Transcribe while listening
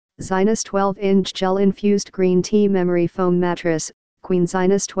Zinus 12-inch Gel-Infused Green Tea Memory Foam Mattress, Queen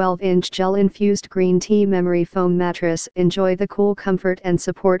Zinus 12-inch Gel-Infused Green Tea Memory Foam Mattress. Enjoy the cool comfort and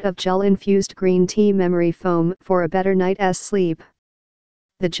support of Gel-Infused Green Tea Memory Foam for a better night's sleep.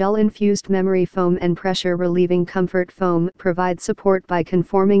 The gel-infused memory foam and pressure-relieving comfort foam provide support by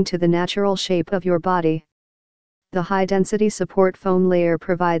conforming to the natural shape of your body. The high-density support foam layer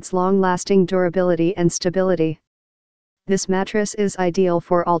provides long-lasting durability and stability. This mattress is ideal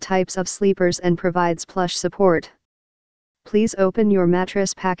for all types of sleepers and provides plush support. Please open your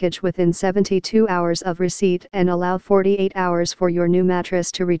mattress package within 72 hours of receipt and allow 48 hours for your new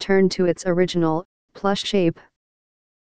mattress to return to its original, plush shape.